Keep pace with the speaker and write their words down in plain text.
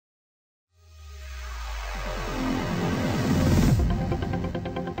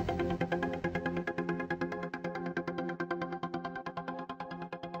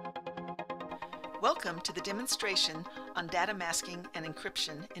Welcome to the demonstration on data masking and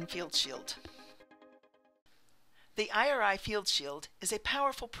encryption in FieldShield. The IRI FieldShield is a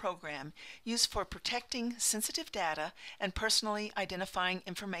powerful program used for protecting sensitive data and personally identifying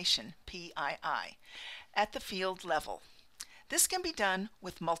information, PII, at the field level. This can be done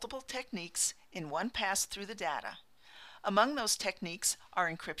with multiple techniques in one pass through the data. Among those techniques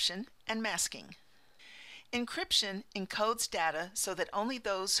are encryption and masking. Encryption encodes data so that only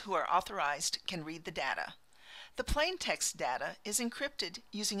those who are authorized can read the data. The plain text data is encrypted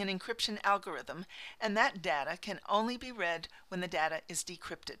using an encryption algorithm, and that data can only be read when the data is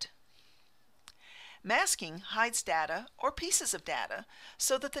decrypted. Masking hides data or pieces of data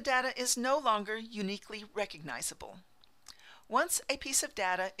so that the data is no longer uniquely recognizable. Once a piece of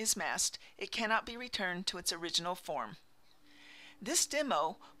data is masked, it cannot be returned to its original form. This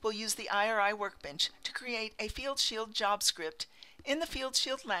demo will use the IRI Workbench to create a FieldShield job script in the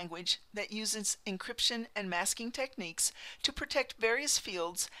FieldShield language that uses encryption and masking techniques to protect various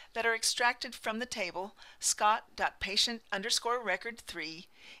fields that are extracted from the table scott.patient_record3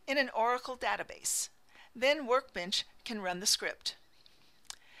 in an Oracle database. Then Workbench can run the script.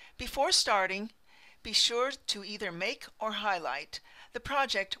 Before starting, be sure to either make or highlight the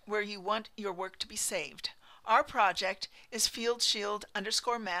project where you want your work to be saved. Our project is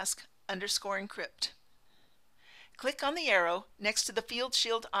FieldShield_mask_encrypt. Click on the arrow next to the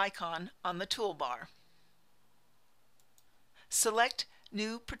FieldShield icon on the toolbar. Select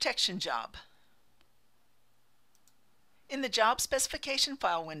New Protection Job. In the Job Specification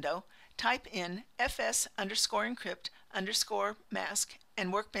File window, type in fs_encrypt_mask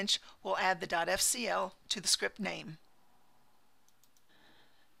and Workbench will add the .fcl to the script name.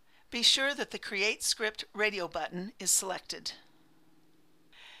 Be sure that the Create Script radio button is selected.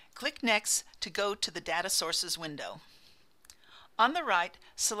 Click Next to go to the Data Sources window. On the right,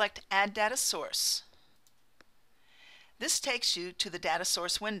 select Add Data Source. This takes you to the Data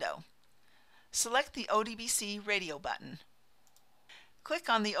Source window. Select the odbc radio button. Click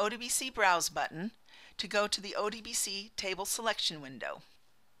on the odbc Browse button to go to the odbc Table Selection window.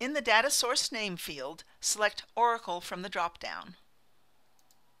 In the Data Source Name field, select Oracle from the drop-down.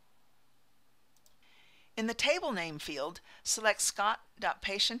 In the Table Name field, select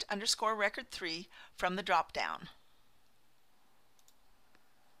scott.patient_record3 from the drop-down.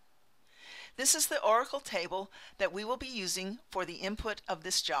 This is the Oracle table that we will be using for the input of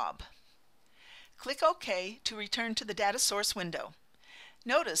this job. Click OK to return to the Data Source window.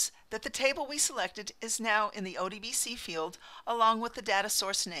 Notice that the table we selected is now in the odbc field along with the data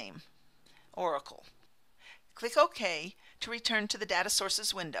source name, Oracle. Click OK to return to the Data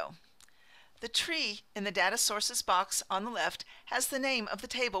Sources window. The tree in the Data Sources box on the left has the name of the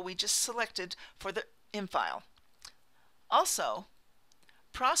table we just selected for the infile. Also,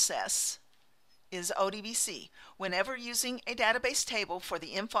 process is odbc. Whenever using a database table for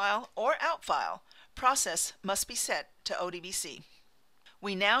the infile or outfile, process must be set to odbc.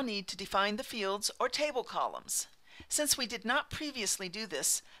 We now need to define the fields or table columns. Since we did not previously do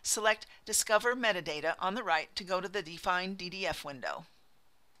this, select Discover Metadata on the right to go to the Define DDF window.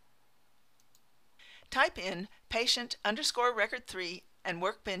 Type in patient_record3 and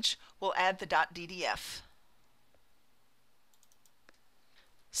Workbench will add the .ddf.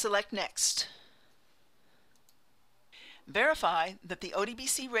 Select Next. Verify that the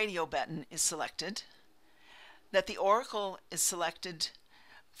odbc radio button is selected, that the Oracle is selected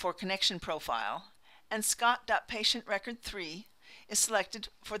for connection profile, and scott.patient_record3 is selected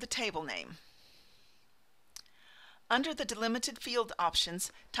for the table name. Under the delimited field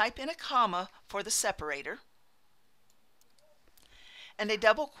options, type in a comma for the separator and a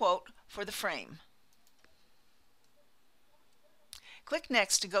double quote for the frame. Click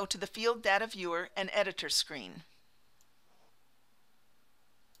Next to go to the Field Data Viewer and Editor screen.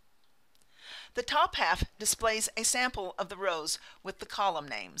 The top half displays a sample of the rows with the column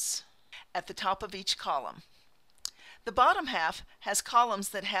names at the top of each column. The bottom half has columns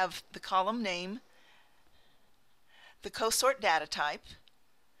that have the column name, the cosort data type,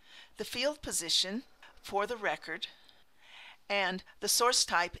 the field position for the record, and the source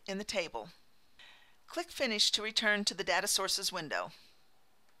type in the table. Click Finish to return to the Data Sources window.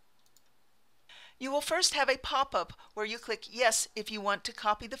 You will first have a pop-up where you click Yes if you want to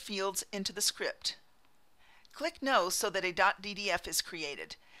copy the fields into the script. Click No so that a .ddf is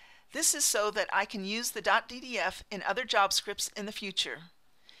created. This is so that I can use the .ddf in other job scripts in the future.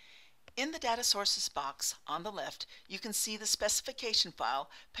 In the Data Sources box on the left, you can see the specification file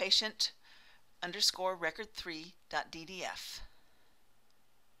patient_record3.ddf.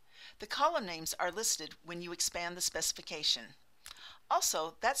 The column names are listed when you expand the specification.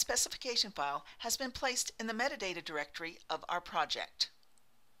 Also, that specification file has been placed in the metadata directory of our project.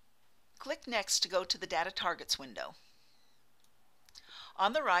 Click Next to go to the Data Targets window.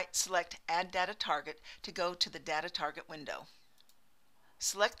 On the right, select Add Data Target to go to the Data Target window.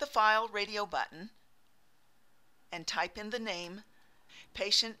 Select the File Radio button and type in the name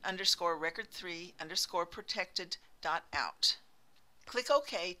patient_record3_protected.out. Click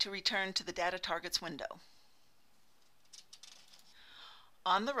OK to return to the Data Targets window.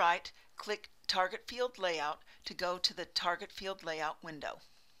 On the right, click Target Field Layout to go to the Target Field Layout window.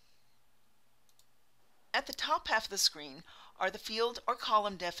 At the top half of the screen are the field or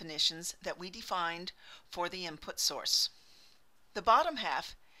column definitions that we defined for the input source. The bottom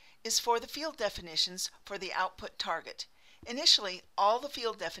half is for the field definitions for the output target. Initially, all the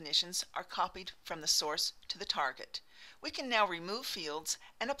field definitions are copied from the source to the target. We can now remove fields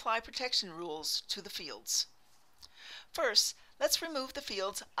and apply protection rules to the fields. First, let's remove the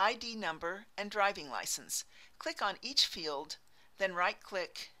fields ID number and driving license. Click on each field, then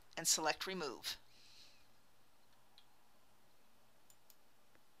right-click and select Remove.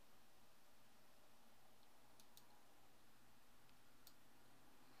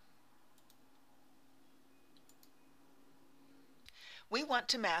 We want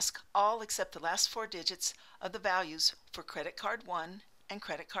to mask all except the last 4 digits of the values for credit card 1 and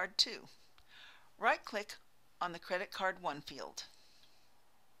credit card 2. Right-click on the credit card 1 field.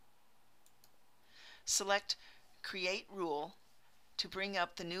 Select Create Rule to bring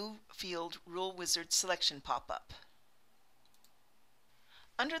up the new field Rule Wizard selection pop-up.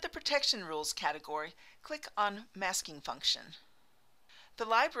 Under the Protection Rules category, click on Masking Function. The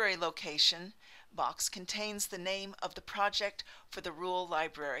library location box contains the name of the project for the rule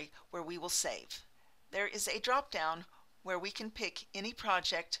library where we will save. There is a drop-down where we can pick any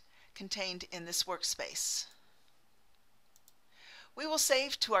project contained in this workspace. We will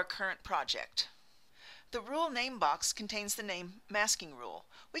save to our current project. The rule name box contains the name Masking Rule.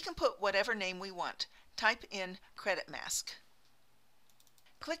 We can put whatever name we want. Type in Credit Mask.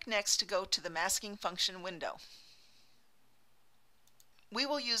 Click Next to go to the Masking Function window. We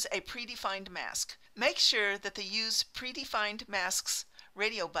will use a predefined mask. Make sure that the Use Predefined Masks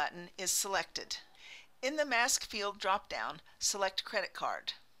radio button is selected. In the Mask field drop-down, select Credit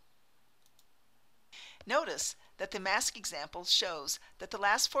Card. Notice that the mask example shows that the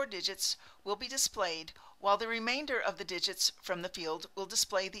last 4 digits will be displayed while the remainder of the digits from the field will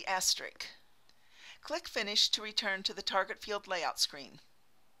display the asterisk. Click Finish to return to the Target Field Layout screen.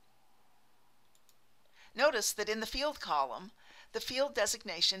 Notice that in the field column, the field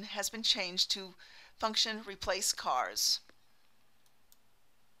designation has been changed to function Replace Cars,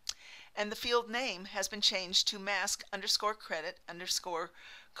 and the field name has been changed to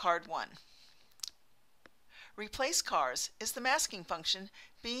mask_credit_card1. Replace Cars is the masking function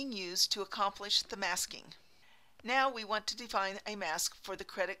being used to accomplish the masking. Now we want to define a mask for the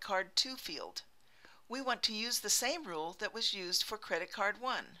Credit Card 2 field. We want to use the same rule that was used for Credit Card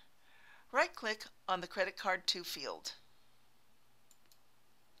 1. Right-click on the Credit Card 2 field.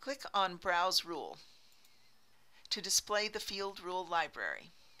 Click on Browse Rule to display the field rule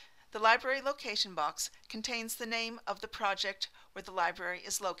library. The library location box contains the name of the project where the library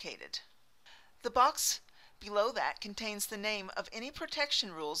is located. The box below that contains the name of any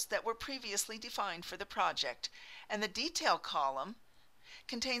protection rules that were previously defined for the project, and the Detail column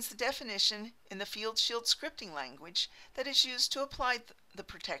contains the definition in the FieldShield scripting language that is used to apply the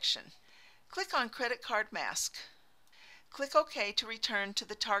protection. Click on Credit Card Mask. Click OK to return to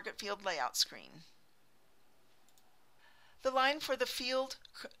the Target Field Layout screen. The line for the field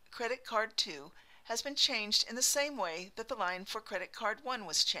Credit Card 2 has been changed in the same way that the line for Credit Card 1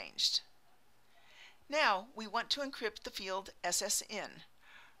 was changed. Now we want to encrypt the field SSN.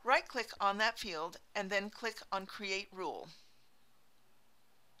 Right-click on that field and then click on Create Rule.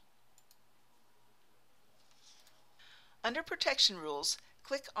 Under Protection Rules,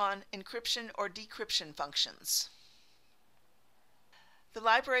 click on Encryption or Decryption functions. The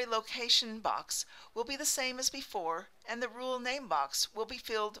library location box will be the same as before, and the rule name box will be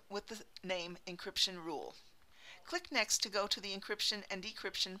filled with the name Encryption Rule. Click Next to go to the Encryption and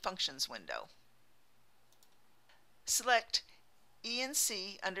Decryption functions window. Select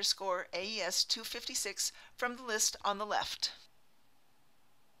ENC_AES256 from the list on the left.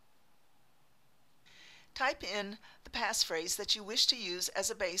 Type in the passphrase that you wish to use as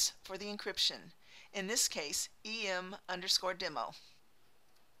a base for the encryption, in this case EM_demo.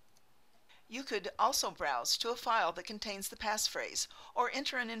 You could also browse to a file that contains the passphrase or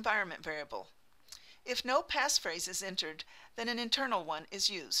enter an environment variable. If no passphrase is entered, then an internal one is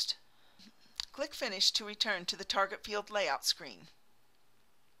used. Click Finish to return to the Target Field Layout screen.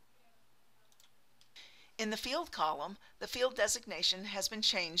 In the field column, the field designation has been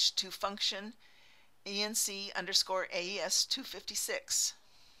changed to function ENC_AES 256,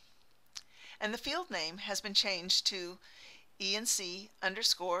 and the field name has been changed to ENC_AES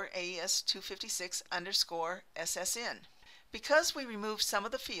 256_SSN. Because we removed some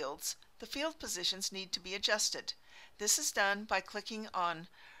of the fields, the field positions need to be adjusted. This is done by clicking on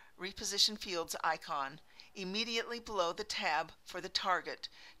Reposition Fields icon immediately below the tab for the target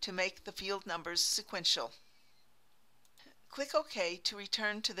to make the field numbers sequential. Click OK to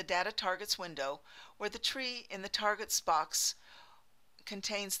return to the Data Targets window, where the tree in the Targets box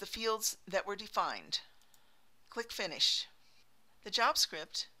contains the fields that were defined. Click Finish. The job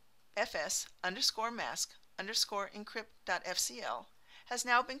script fs_mask_encrypt.fcl has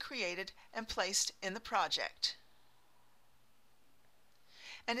now been created and placed in the project,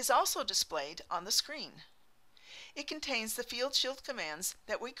 and is also displayed on the screen. It contains the FieldShield commands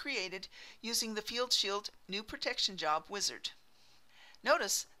that we created using the FieldShield New Protection Job wizard.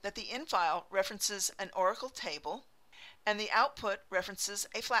 Notice that the in file references an Oracle table and the output references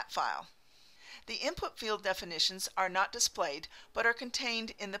a flat file. The input field definitions are not displayed but are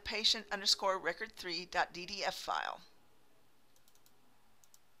contained in the patient_record3.ddf file.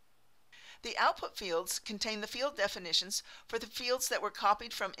 The output fields contain the field definitions for the fields that were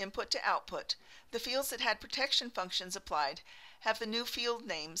copied from input to output. The fields that had protection functions applied have the new field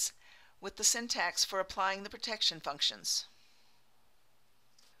names with the syntax for applying the protection functions.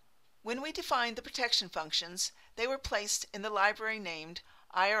 When we defined the protection functions, they were placed in the library named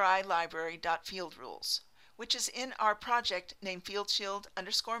IRI library.fieldrules, which is in our project named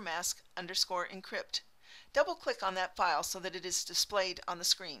FieldShield_mask_encrypt. Double-click on that file so that it is displayed on the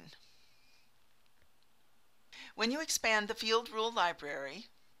screen. When you expand the field rule library,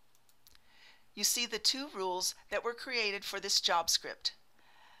 you see the two rules that were created for this job script.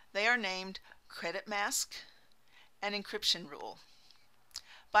 They are named Credit Mask and Encryption Rule.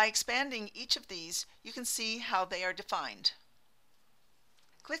 By expanding each of these, you can see how they are defined.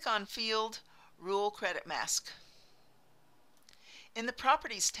 Click on Field Rule Credit Mask. In the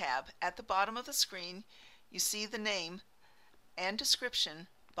Properties tab at the bottom of the screen, you see the name and description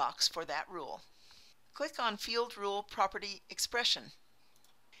box for that rule. Click on Field Rule Property Expression.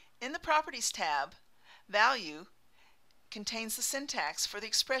 In the Properties tab, Value contains the syntax for the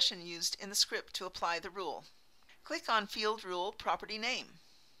expression used in the script to apply the rule. Click on Field Rule Property Name.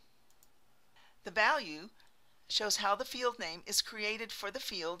 The value shows how the field name is created for the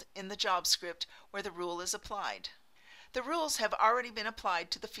field in the job script where the rule is applied. The rules have already been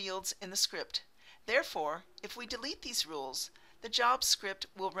applied to the fields in the script. Therefore, if we delete these rules, the job script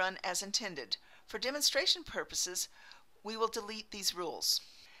will run as intended. For demonstration purposes, we will delete these rules.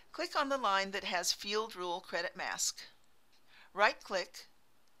 Click on the line that has Field Rule Credit Mask. Right-click,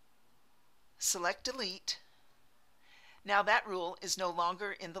 select Delete. Now that rule is no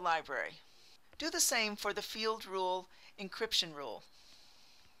longer in the library. Do the same for the Field Rule Encryption Rule.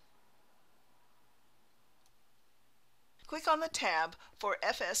 Click on the tab for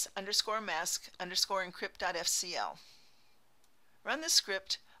fs_mask_encrypt.fcl. Run this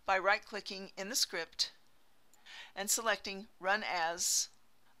script by right-clicking in the script and selecting Run as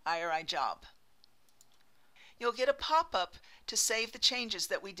IRI Job. You'll get a pop-up to save the changes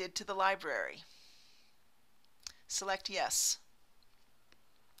that we did to the library. Select Yes.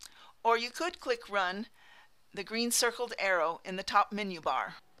 Or you could click Run, the green circled arrow in the top menu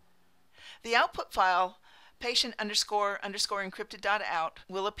bar. The output file patient__encrypted.out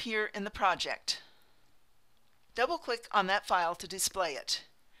will appear in the project. Double-click on that file to display it.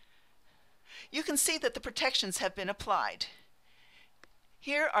 You can see that the protections have been applied.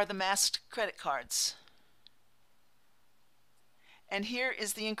 Here are the masked credit cards. And here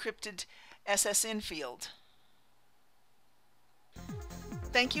is the encrypted SSN field.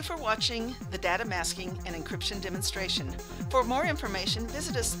 Thank you for watching the data masking and encryption demonstration. For more information,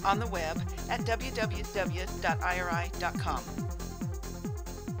 visit us on the web at www.iri.com.